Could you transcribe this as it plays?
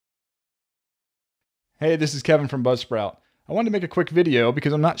Hey, this is Kevin from Buzzsprout. I wanted to make a quick video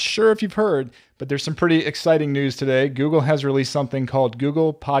because I'm not sure if you've heard, but there's some pretty exciting news today. Google has released something called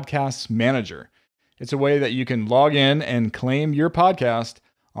Google Podcasts Manager. It's a way that you can log in and claim your podcast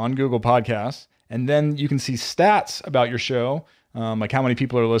on Google Podcasts, and then you can see stats about your show, like how many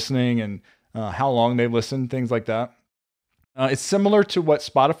people are listening and how long they've listened, things like that. It's similar to what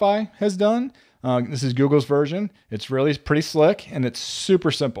Spotify has done. This is Google's version. It's really pretty slick and it's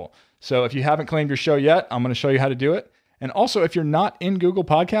super simple. So if you haven't claimed your show yet, I'm going to show you how to do it. And also, if you're not in Google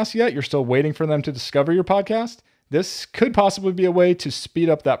Podcasts yet, you're still waiting for them to discover your podcast, this could possibly be a way to speed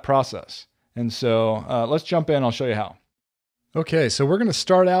up that process. And so let's jump in. I'll show you how. Okay, so we're going to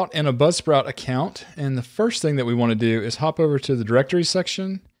start out in a Buzzsprout account. And the first thing that we want to do is hop over to the directory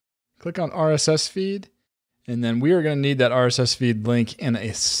section, click on RSS feed, and then we are going to need that RSS feed link in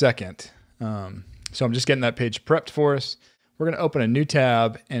a second. So I'm just getting that page prepped for us. We're going to open a new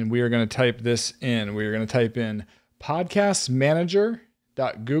tab and we are going to type this in. We are going to type in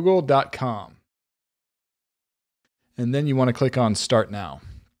podcastmanager.google.com. And then you want to click on Start Now.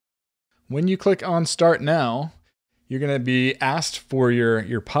 When you click on Start Now, you're going to be asked for your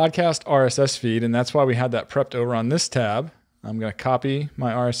podcast RSS feed, and that's why we had that prepped over on this tab. I'm going to copy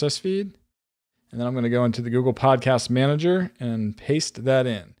my RSS feed, and then I'm going to go into the Google Podcast Manager and paste that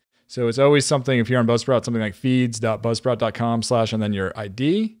in. So it's always something, if you're on Buzzsprout, something like feeds.buzzsprout.com/ and then your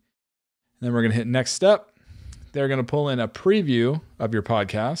ID. And then we're going to hit next step. They're going to pull in a preview of your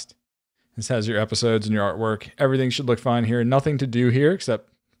podcast. This has your episodes and your artwork. Everything should look fine here. Nothing to do here except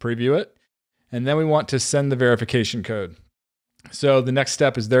preview it. And then we want to send the verification code. So the next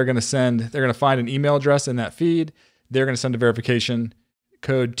step is they're going to find an email address in that feed. They're going to send a verification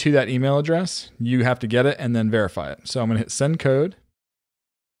code to that email address. You have to get it and then verify it. So I'm going to hit send code.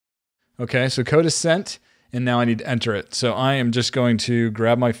 Okay, so code is sent, and now I need to enter it. So I am just going to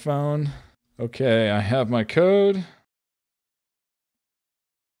grab my phone. Okay, I have my code.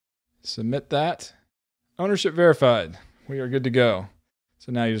 Submit that. Ownership verified. We are good to go.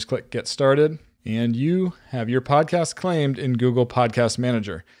 So now you just click Get Started, and you have your podcast claimed in Google Podcast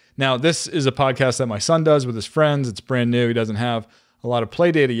Manager. Now, this is a podcast that my son does with his friends. It's brand new. He doesn't have a lot of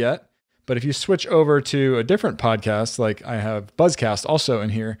play data yet. But if you switch over to a different podcast, like I have Buzzcast also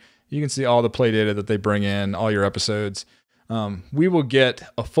in here, you can see all the play data that they bring in, all your episodes. We will get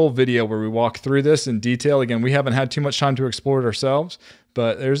a full video where we walk through this in detail. Again, we haven't had too much time to explore it ourselves,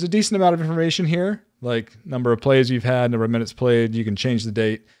 but there's a decent amount of information here, like number of plays you've had, number of minutes played. You can change the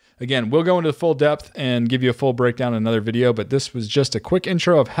date. Again, we'll go into the full depth and give you a full breakdown in another video, but this was just a quick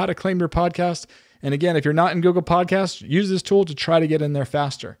intro of how to claim your podcast. And again, if you're not in Google Podcasts, use this tool to try to get in there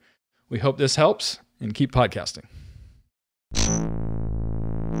faster. We hope this helps, and keep podcasting.